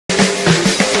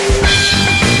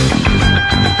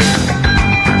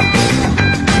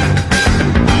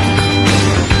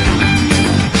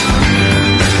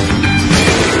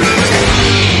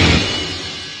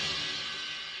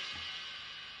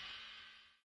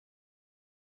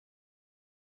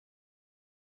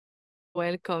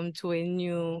welcome to a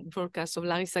new broadcast of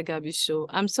Larisa Gabu show.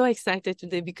 I'm so excited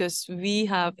today because we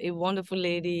have a wonderful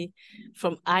lady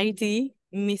from Haiti,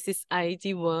 Mrs.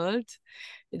 Haiti World,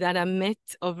 that I met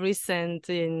of recent.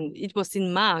 It was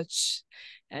in March.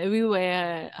 We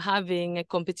were having a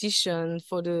competition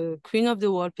for the Queen of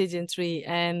the World pageantry,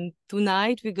 and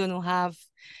tonight we're going to have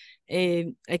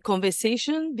a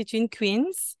conversation between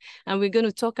queens, and we're going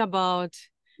to talk about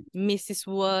Mrs.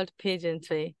 World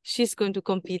Pageantry. She's going to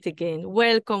compete again.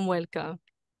 Welcome, welcome.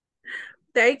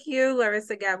 Thank you,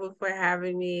 Larisa Gabu, for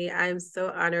having me. I'm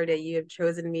so honored that you have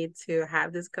chosen me to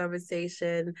have this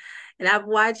conversation. And I've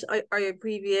watched your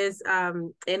previous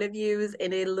interviews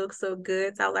and it looks so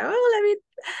good. So I was like,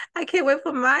 I can't wait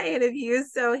for my interview.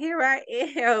 So here I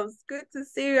am. It's good to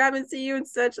see you. I haven't seen you in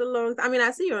such a long time. I mean, I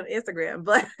see you on Instagram,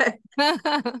 but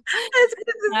it's good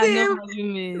to I see know you what you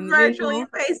mean. virtually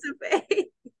face to face.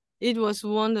 It was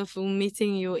wonderful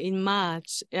meeting you in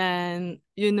March. And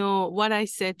what I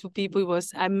said to people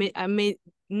was I may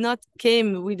not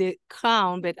came with a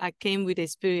crown, but I came with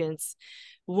experience.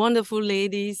 Wonderful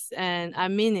ladies, and I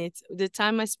mean it. The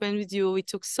time I spent with you, we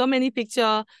took so many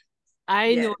pictures. I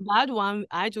Yeah. know that one.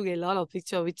 I took a lot of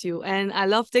pictures with you, and I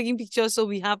love taking pictures. So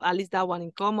we have at least that one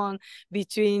in common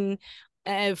between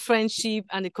friendship,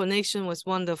 and the connection was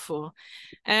wonderful.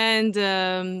 And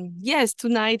yes,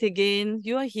 tonight again,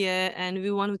 you're here, and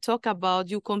we want to talk about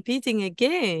you competing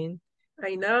again.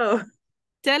 I know.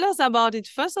 Tell us about it.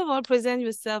 First of all, present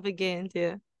yourself again,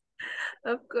 dear.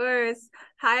 Of course.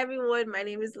 Hi, everyone. My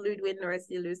name is Loudwine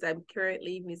Norcilius. I'm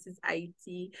currently Mrs.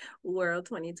 IT World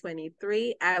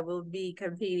 2023. I will be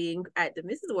competing at the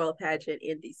Mrs. World pageant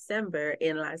in December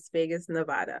in Las Vegas,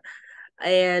 Nevada.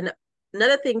 And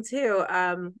another thing, too,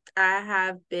 I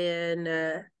have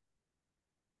been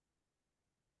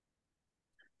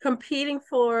competing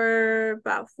for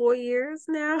about 4 years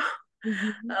now.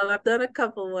 Mhm. I've done a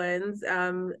couple ones,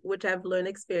 which I've learned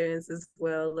experience as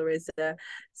well, Larissa.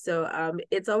 So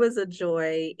it's always a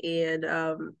joy. And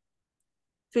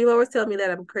people always tell me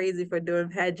that I'm crazy for doing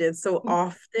pageants so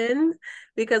often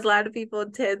because a lot of people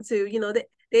tend to,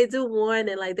 they do one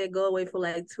and like they go away for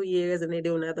like 2 years and they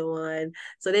do another one.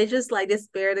 So they just like they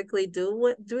sporadically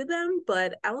do them.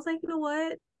 But I was like, you know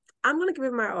what? I'm gonna give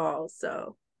it my all.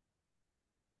 So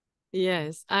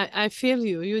Yes, I feel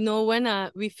you.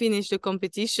 When we finished the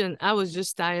competition, I was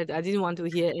just tired. I didn't want to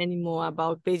hear any more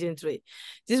about pageantry.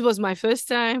 This was my first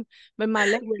time, but my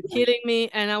legs were killing me,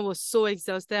 and I was so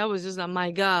exhausted. I was just like,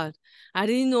 my God, I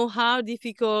didn't know how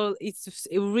difficult it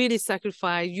really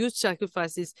sacrifice, huge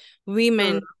sacrifices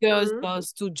women, girls, mhm.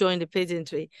 girls to join the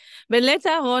pageantry. But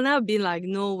later on, I've been like,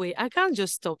 no way, I can't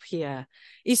just stop here.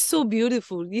 It's so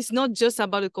beautiful. It's not just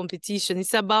about the competition.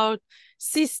 It's about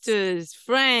sisters,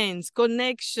 friends,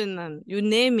 connection, and you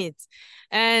name it.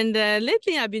 And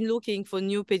lately, I've been looking for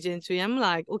new pageantry. I'm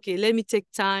like, okay, let me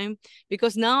take time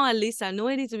because now at least I know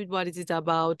a little bit what it is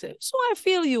about. So I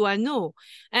feel you, I know.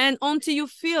 And until you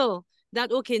feel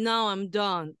that, okay, now I'm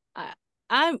done,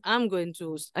 I'm going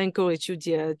to encourage you,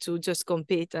 dear, to just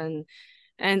compete and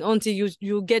until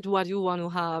you get what you want to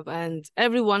have, and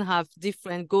everyone have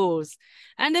different goals.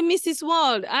 And the Mrs.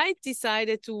 World, I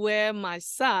decided to wear my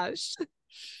sash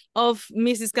of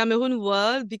Mrs. Cameroon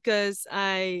World because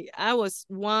I was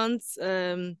once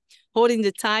holding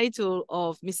the title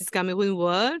of Mrs. Cameroon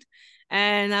World,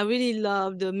 and I really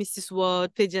loved the Mrs.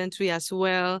 World pageantry as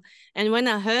well. And when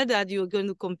I heard that you were going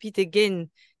to compete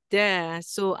again there,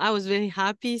 so I was very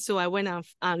happy. So I went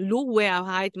and look where I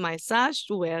hide my sash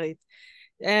to wear it.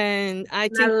 And I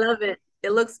And I think, love it.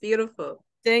 It looks beautiful.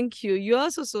 thank you. You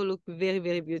also so look very,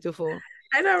 very beautiful.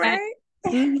 I know, And, right?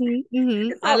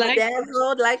 It's I all like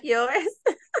bedazzled like yours.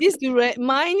 this.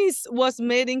 Mine was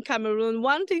made in Cameroon.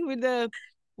 One thing with the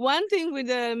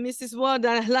Mrs. Ward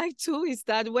that I like too is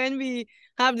that when we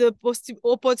have the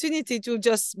opportunity to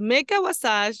just make our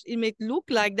sash, it may look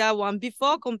like that one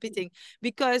before competing,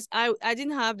 because I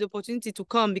didn't have the opportunity to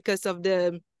come because of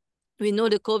the we know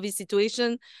the COVID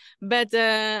situation, but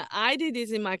I did it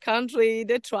in my country.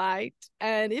 They tried,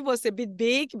 and it was a bit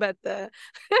big, but at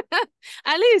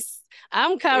least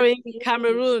I'm It's carrying huge.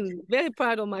 Cameroon. Very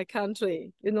proud of my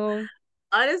country.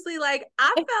 Honestly, like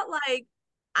I felt like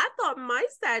I thought my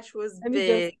stash was Let me just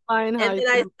big. find how And it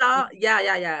then I looks. saw,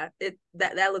 yeah.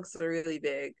 That looks really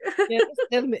big. Yes,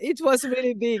 tell me. It was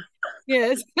really big.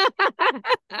 Yes.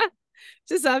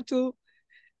 Just have to.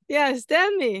 Yes,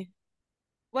 tell me.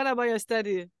 What about your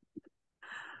study?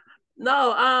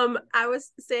 No, I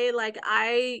was saying like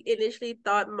I initially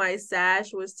thought my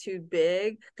sash was too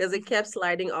big because it kept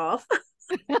sliding off.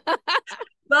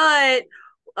 But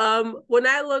when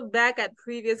I look back at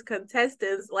previous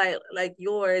contestants like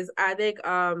yours, I think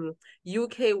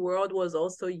UK World was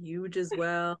also huge as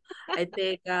well. I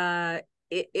think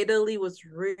Italy was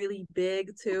really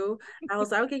big too. I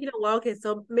was like, okay, well, okay,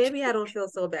 so maybe I don't feel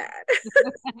so bad.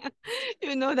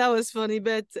 That was funny,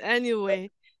 but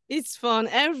anyway, it's fun.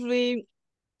 Every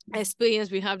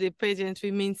experience we have the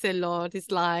pageantry means a lot.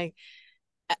 It's like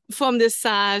from the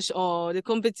sash or the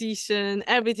competition,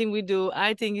 everything we do,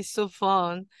 I think it's so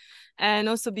fun. And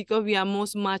also because we are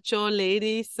most mature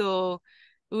ladies, so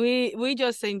we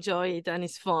just enjoy it and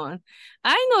it's fun.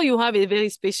 I know you have a very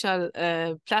special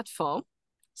platform.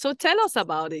 So tell us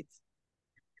about it.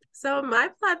 So my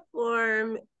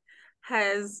platform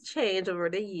has changed over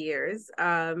the years.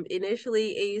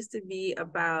 Initially it used to be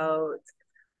about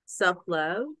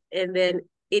self-love, and then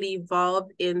it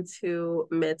evolved into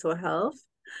mental health.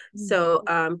 So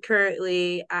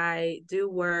currently I do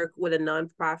work with a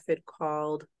nonprofit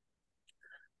called,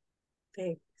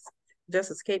 hey,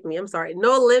 just escaped me. I'm sorry.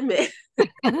 No Limit.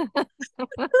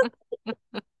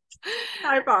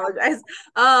 I apologize.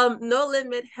 No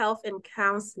Limit Health and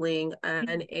Counseling,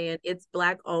 and it's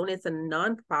Black owned. It's a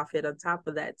nonprofit on top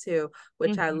of that too,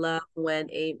 which I love when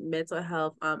a mental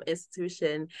health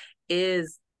institution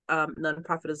is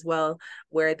nonprofit as well,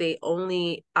 where they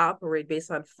only operate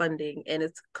based on funding and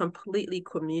it's completely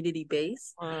community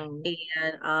based. Wow.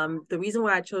 And the reason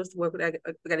why I chose to work with that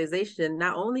organization,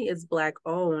 not only is Black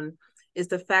owned, is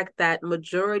the fact that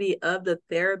majority of the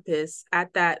therapists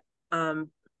at that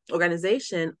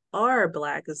organization are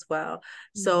Black as well.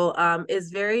 So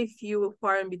it's very few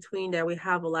far in between that we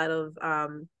have a lot of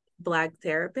Black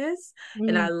therapists,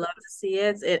 and I love to see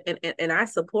it, and I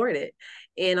support it.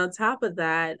 And on top of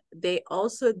that, they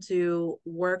also do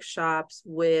workshops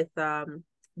with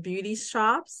beauty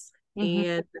shops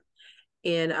and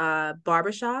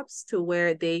barbershops, to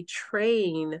where they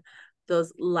train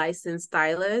those licensed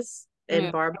stylists and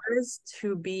Yeah. barbers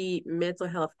to be mental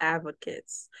health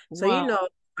advocates. So,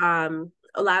 Wow.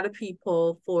 a lot of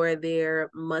people for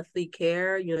their monthly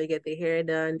care, they get their hair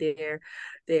done, their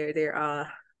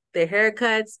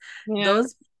haircuts. Yeah.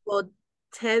 Those people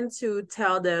tend to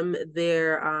tell them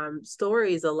their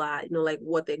stories a lot, like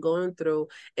what they're going through.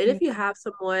 And if you have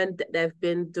someone that's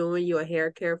been doing your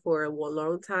hair care for a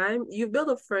long time, you build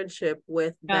a friendship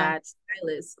with Yeah. that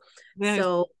stylist. Very.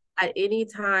 So at any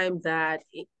time that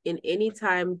in any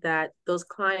time that those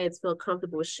clients feel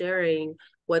comfortable sharing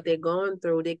what they're going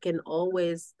through, they can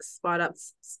always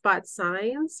spot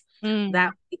signs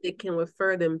that they can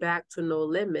refer them back to No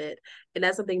Limit. And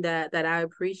that's something that I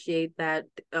appreciate that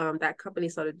that company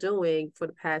started doing for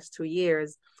the past 2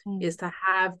 years, is to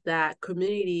have that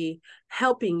community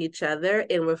helping each other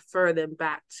and refer them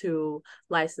back to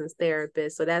licensed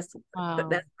therapists. So that's Wow.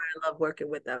 why I love working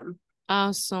with them.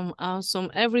 Awesome,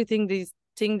 awesome. Everything, these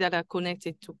things that are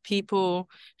connected to people,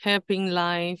 helping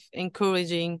life,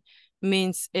 encouraging,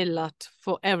 means a lot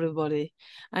for everybody.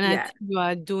 And I Yeah. think you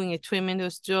are doing a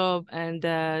tremendous job, and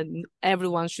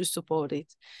everyone should support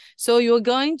it. So you're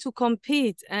going to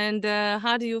compete, and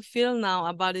how do you feel now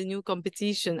about the new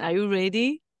competition? Are you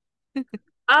ready?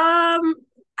 I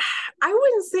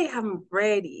wouldn't say I'm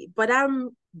ready, but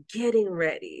I'm getting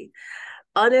ready.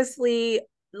 Honestly,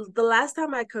 the last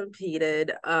time I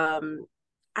competed,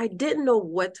 I didn't know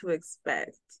what to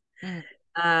expect.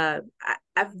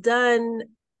 I've done,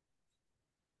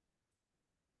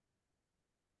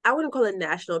 I wouldn't call it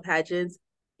national pageants.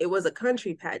 It was a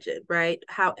country pageant, right?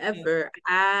 However,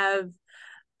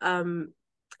 um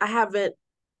I haven't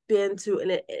been to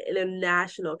a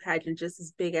national pageant just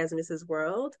as big as Mrs.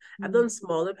 World. I've done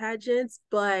smaller pageants,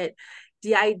 but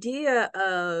the idea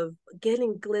of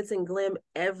getting glitz and glam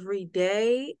every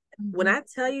day, when I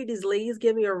tell you these ladies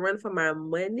give me a run for my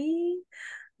money,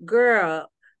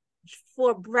 girl,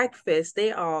 for breakfast,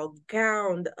 they all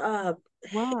gowned up,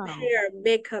 Wow. hair,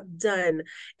 makeup done.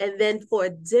 And then for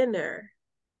dinner,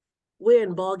 we're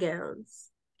in ball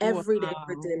gowns every day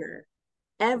for Wow. dinner,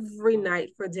 every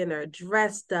night for dinner,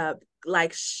 dressed up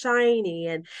like shiny,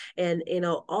 and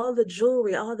all the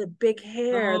jewelry, all the big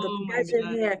hair, the Oh my pageant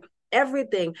God. hair,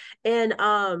 everything. And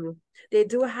they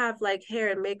do have like hair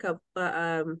and makeup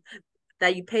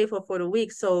that you pay for the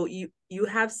week. So you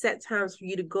have set times for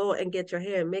you to go and get your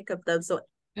hair and makeup done. So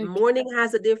Okay. morning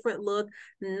has a different look,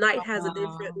 night has a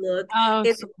different Wow. look.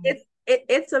 It's Awesome.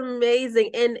 it's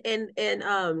amazing, and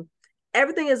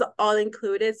everything is all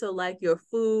included. So like your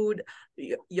food,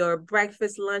 your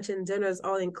breakfast, lunch, and dinner is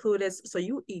all included. So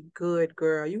you eat good,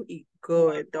 girl. You eat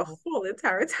good the Wow. whole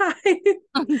entire time.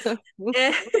 Wonderful.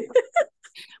 and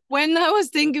When I was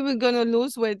thinking we're gonna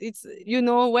lose weight, it's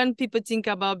when people think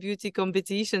about beauty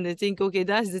competition, they think, okay,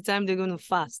 that's the time they're gonna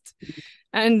fast,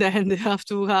 and then they have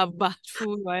to have bad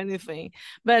food or anything.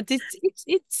 But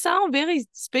it sounds very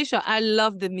special. I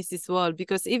love the Mrs. World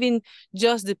because even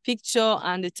just the picture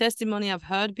and the testimony I've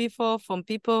heard before from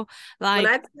people When like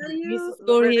I tell you, Mrs.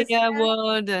 Larissa, Korea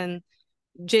World and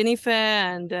Jennifer,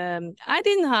 and I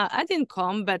didn't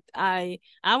come, but I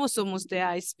was almost there.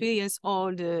 I experienced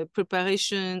all the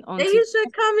preparation then until you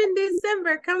should come in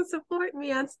December. Come support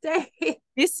me on stage.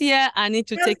 this year. I need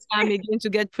to take Yes. time again to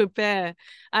get prepared.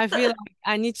 I feel like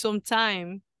I need some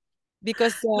time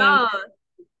because No,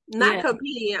 not yeah.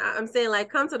 competing. I'm saying like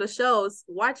come to the shows,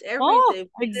 watch Oh, everything,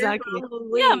 be there for exactly. a whole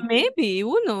Yeah, week. maybe.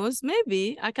 Who knows?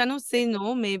 Maybe. I cannot say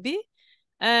no, maybe.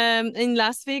 In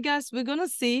Las Vegas, we're gonna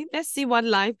see. Let's see what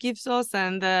life gives us.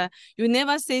 And you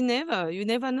never say never. You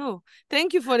never know.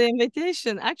 Thank you for the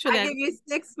invitation. Actually, I give you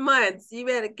 6 months. You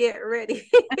better get ready.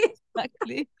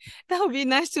 exactly. That would be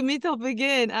nice to meet up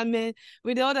again. I mean,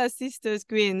 with the other sisters,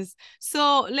 queens.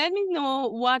 So let me know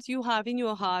what you have in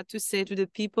your heart to say to the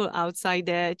people outside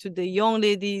there, to the young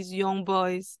ladies, young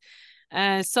boys.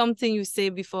 Something you say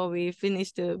before we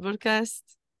finish the broadcast.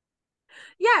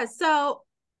 Yeah, so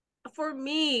for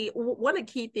me, one of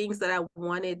the key things that I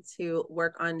wanted to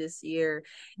work on this year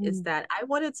is Mm, that I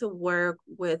wanted to work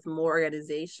with more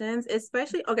organizations,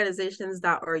 especially organizations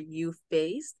that are youth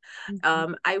based.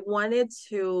 mhm, I wanted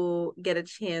to get a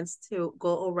chance to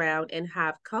go around and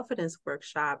have confidence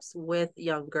workshops with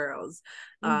young girls.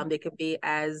 mm, They could be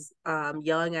as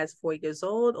young as 4 years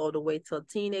old, all the way till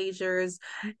teenagers.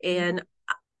 And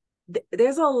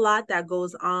there's a lot that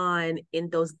goes on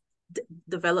in those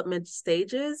development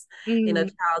stages in a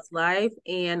mm, child's life,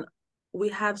 and we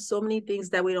have so many things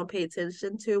that we don't pay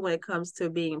attention to when it comes to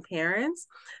being parents.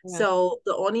 yeah, So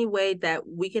the only way that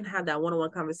we can have that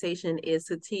one-on-one conversation is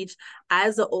to teach,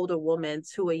 as an older woman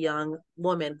to a young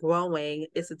woman growing,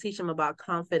 is to teach them about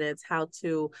confidence, how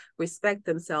to respect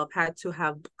themselves, how to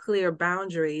have clear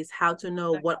boundaries, how to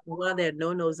know what are their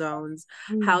no-no zones,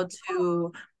 mm, how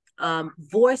to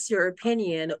voice your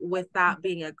opinion without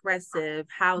being aggressive,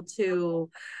 how to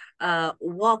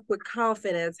walk with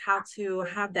confidence, how to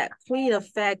have that queen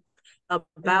effect yeah.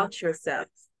 about yourself.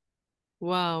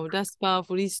 Wow, that's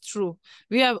powerful. It's true.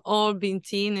 We have all been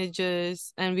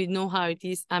teenagers and we know how it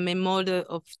is. I'm a mother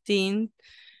of teens.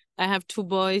 I have two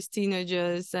boys,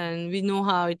 teenagers, and we know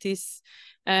how it is.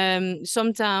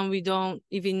 Sometimes we don't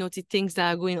even notice things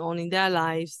that are going on in their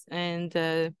lives, and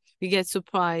we get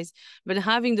surprised. But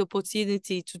having the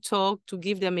opportunity to talk, to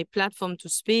give them a platform to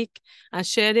speak and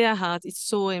share their heart, it's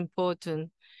so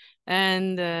important.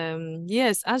 And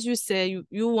yes, as you say,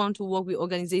 you want to work with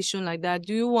organization like that.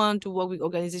 Do you want to work with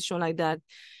organization like that?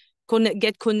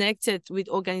 Get connected with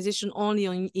organization only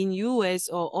in US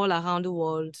or all around the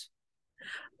world?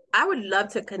 I would love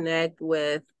to connect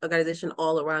with organizations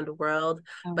all around the world,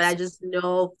 but I Awesome. just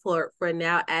know for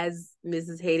now, as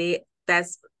Mrs. Haiti,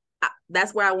 that's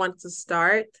where I want to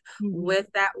start Mhm. with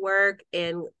that work,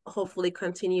 and hopefully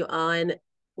continue on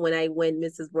when I win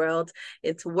Mrs. World,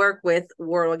 and to work with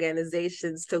world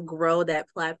organizations to grow that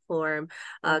platform,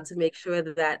 Yeah. to make sure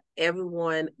that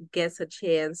everyone gets a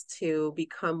chance to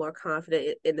become more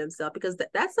confident in themselves, because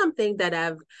that's something that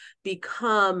I've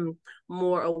become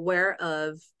more aware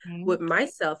of with Mhm.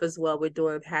 myself as well with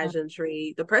doing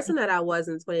pageantry. The person that I was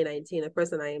in 2019, the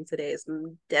person I am today is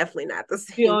definitely not the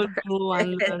We same all grow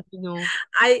and person.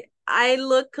 learn. I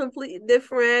look completely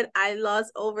different. I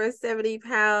lost over 70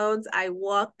 pounds. I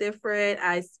walk different.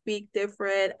 I speak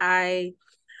different. I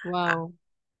Wow.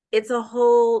 it's a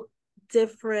whole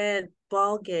different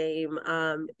ball game.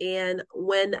 And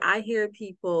when I hear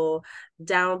people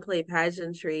downplay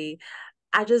pageantry,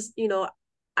 I just,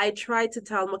 I try to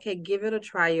tell them, okay, give it a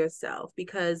try yourself.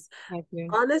 Because Okay.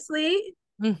 honestly,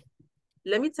 Mm.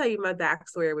 let me tell you my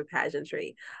backstory with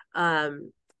pageantry.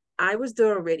 Um, I was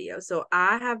doing radio. So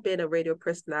I have been a radio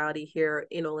personality here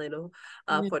in Orlando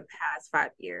Yeah. for the past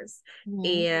 5 years. Yeah.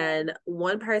 And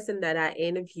one person that I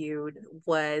interviewed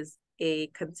was a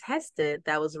contestant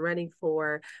that was running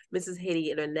for Mrs.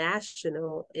 Haiti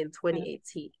International in Yeah.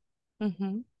 2018.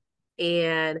 Mm-hmm.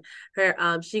 And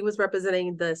her she was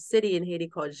representing the city in Haiti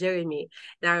called Jeremy.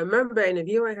 And I remember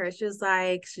interviewing her. She was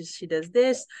like, she does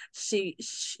this.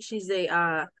 She's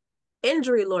a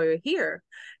injury lawyer here.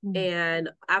 Mm. And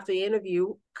after the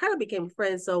interview, kind of became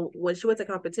friends. So when she went to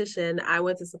competition, I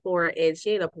went to support, and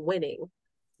she ended up winning. Go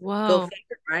Wow.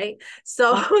 figure, right?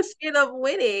 So Wow. she ended up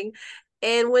winning.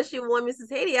 And when she won Mrs.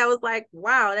 Haiti, I was like,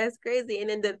 wow, that's crazy. And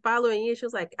then the following year, she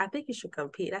was like, I think you should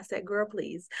compete. I said, girl,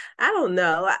 please. I don't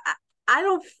know. I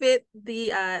don't fit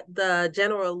the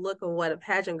general look of what a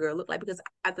pageant girl looked like, because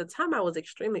at the time I was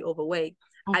extremely overweight.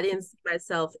 I Okay. didn't see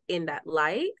myself in that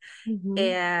light. Mm-hmm.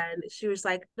 And she was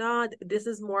like, no, this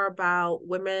is more about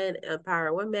women,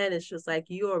 empower women. And she was like,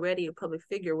 you already a public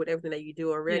figure with everything that you do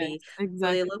Yes, already. So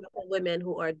they exactly. look for women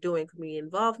who are doing community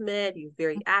involvement, you're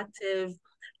very active.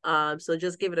 So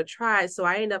just give it a try. So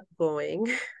I ended up going.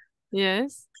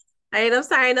 Yes. I ended up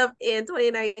signing up in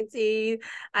 2019.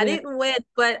 I Yeah. didn't win,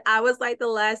 but I was like the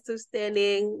last two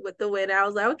standing with the winner. I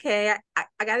was like, okay,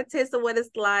 I got a taste of what it's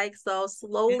like. So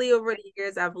slowly over the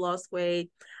years, I've lost weight.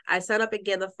 I signed up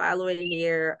again the following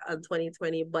year of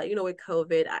 2020, but with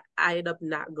COVID, I ended up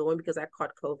not going because I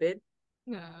caught COVID.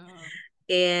 Yeah.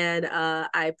 And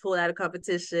I pulled out of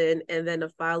competition. And then the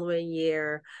following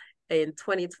year, in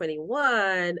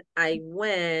 2021, I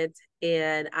went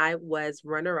and I was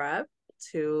runner up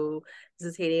to this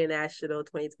is Haiti International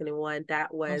 2021.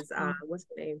 That was Awesome. what's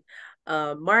her name?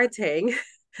 Martin.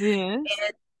 Yes.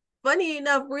 And funny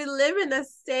enough, we live in the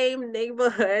same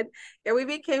neighborhood and we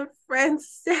became friends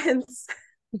since.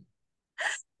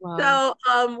 Wow.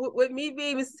 So with me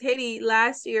being Mrs. Haiti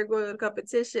last year going to the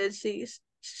competition,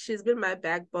 she's been my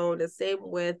backbone. The same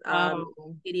with Wow.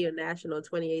 Haiti National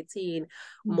 2018 Mm.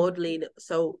 modeling.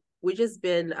 So we just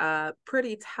been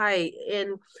pretty tight,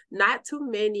 and not too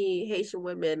many Haitian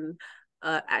women,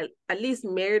 at least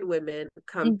married women, Mhm.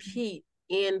 compete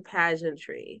in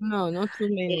pageantry. No, not too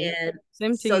many. And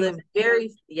Same so thing.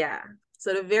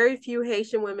 the very few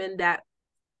Haitian women that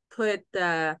put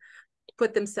the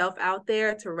put themselves out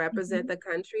there to represent Mhm. the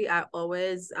country, I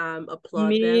always applaud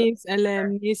them. Miss,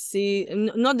 Missy,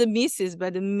 not the Misses,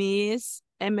 but the Miss,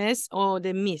 MS, or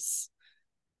the Miss.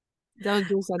 Those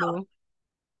are the ones.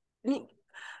 So,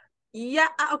 yeah,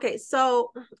 okay.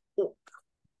 So,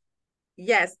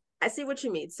 yes, I see what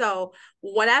you mean. So,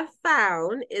 what I've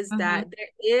found is Uh-huh. that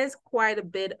there is quite a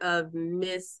bit of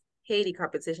Miss Haiti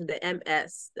competition, the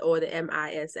MS or the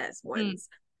MISS Mm. ones.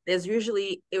 There's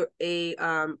usually a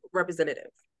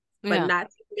representative, but Yeah. not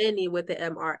too many with the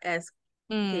MRS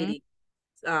Mm. Haiti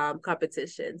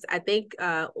competitions. I think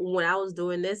when I was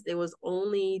doing this, there was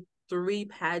only three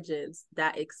pageants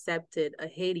that accepted a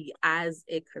Haiti as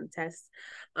a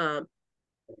um,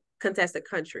 contested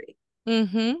country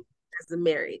Mm-hmm. as the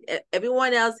married.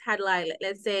 Everyone else had, like,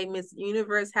 let's say Miss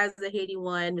Universe has the Haiti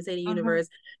one, Miss Haiti Uh-huh. Universe,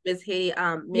 Miss Haiti,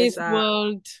 Miss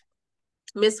World.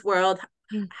 Miss World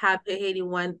Mm. have the Haiti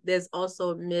one. There's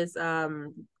also Miss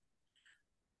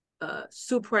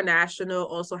Supranational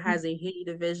also has a Haiti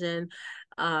division.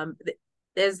 Um,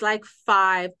 there's like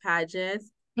five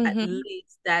pageants at Mm-hmm.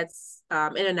 least that's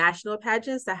international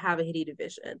pageants that have a Haiti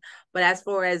division. But as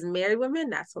far as married women,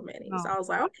 not so many. So No. I was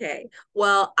like, okay,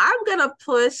 well, I'm gonna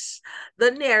push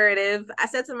the narrative. I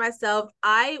said to myself,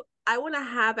 I want to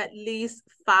have at least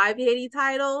five Haiti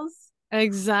titles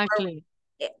Exactly.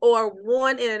 or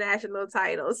one international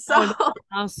title. Oh, So that's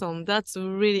awesome. That's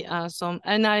really awesome.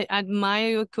 And I admire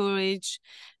your courage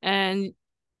and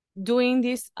doing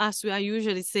this, as we are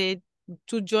usually said,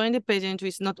 to join the pageantry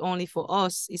is not only for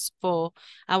us, it's for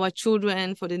our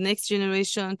children, for the next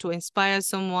generation, to inspire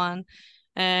someone.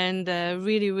 And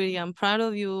really, really, I'm proud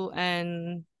of you.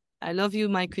 And I love you,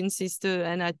 my queen sister.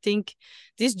 And I think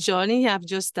this journey have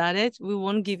just started. We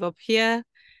won't give up here.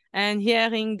 And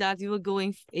hearing that you are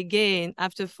going again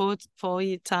after 4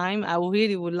 year time, I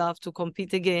really would love to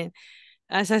compete again.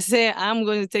 As I say, I'm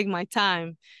going to take my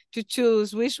time to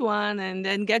choose which one and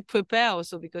then get prepared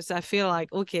also, because I feel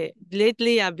like, okay,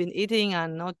 lately I've been eating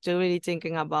and not really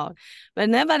thinking about. But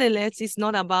nevertheless, it's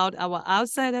not about our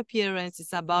outside appearance.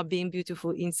 It's about being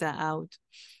beautiful inside out.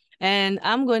 And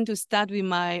I'm going to start with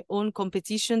my own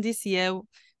competition this year,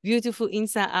 Beautiful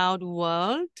Inside Out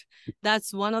World.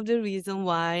 That's one of the reasons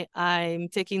why I'm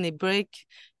taking a break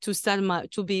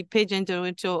to be pageant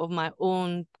director of my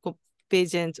own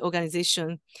pageant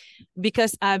organization,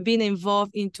 because I've been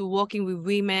involved into working with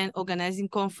women, organizing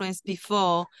conference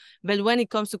before, but when it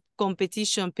comes to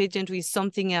competition, pageantry is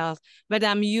something else. But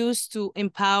I'm used to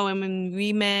empowering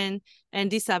women,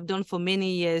 and this I've done for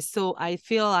many years. So I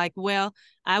feel like, well,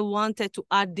 I wanted to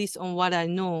add this on what I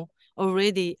know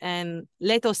already and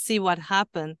let us see what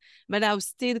happened. But I'll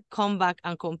still come back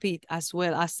and compete as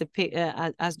well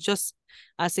as just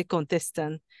as a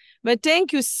contestant. But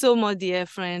thank you so much, dear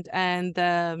friend. And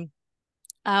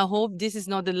I hope this is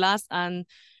not the last, and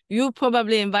you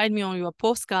probably invite me on your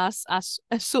podcast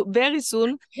so very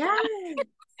soon. yes,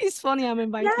 It's funny, I'm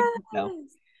inviting myself.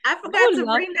 yes. I I forgot would to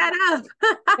love. bring that up.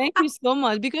 Thank you so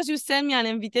much, because you sent me an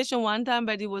invitation one time,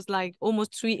 but it was like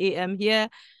almost 3 a.m. here,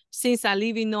 since I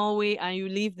live in Norway and you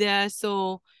live there.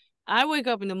 So I wake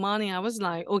up in the morning. I was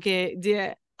like, okay,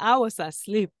 dear, I was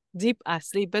asleep. deep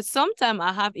asleep. But sometimes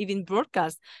I have even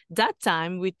broadcast that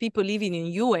time with people living in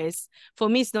US. For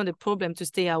me, it's not a problem to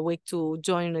stay awake to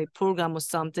join a program or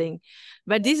something.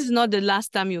 But this is not the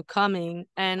last time you're coming,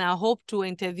 and I hope to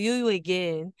interview you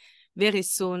again very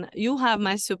soon. You have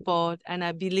my support, and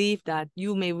I believe that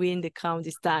you may win the crown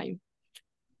this time.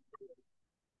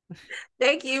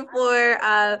 Thank you for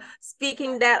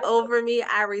speaking that over me.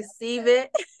 I receive it.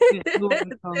 You're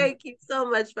welcome. Thank you so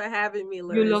much for having me,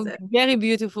 You look Larisa. very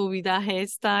beautiful with that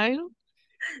hairstyle.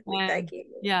 And Thank you.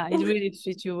 yeah, it really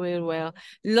fits you very well.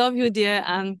 Love you, dear,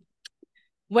 and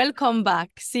welcome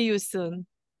back. See you soon.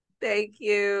 Thank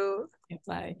you.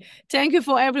 Bye. Thank you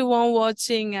for everyone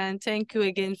watching, and thank you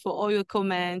again for all your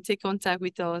comments. Take contact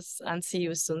with us and see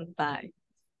you soon. Bye.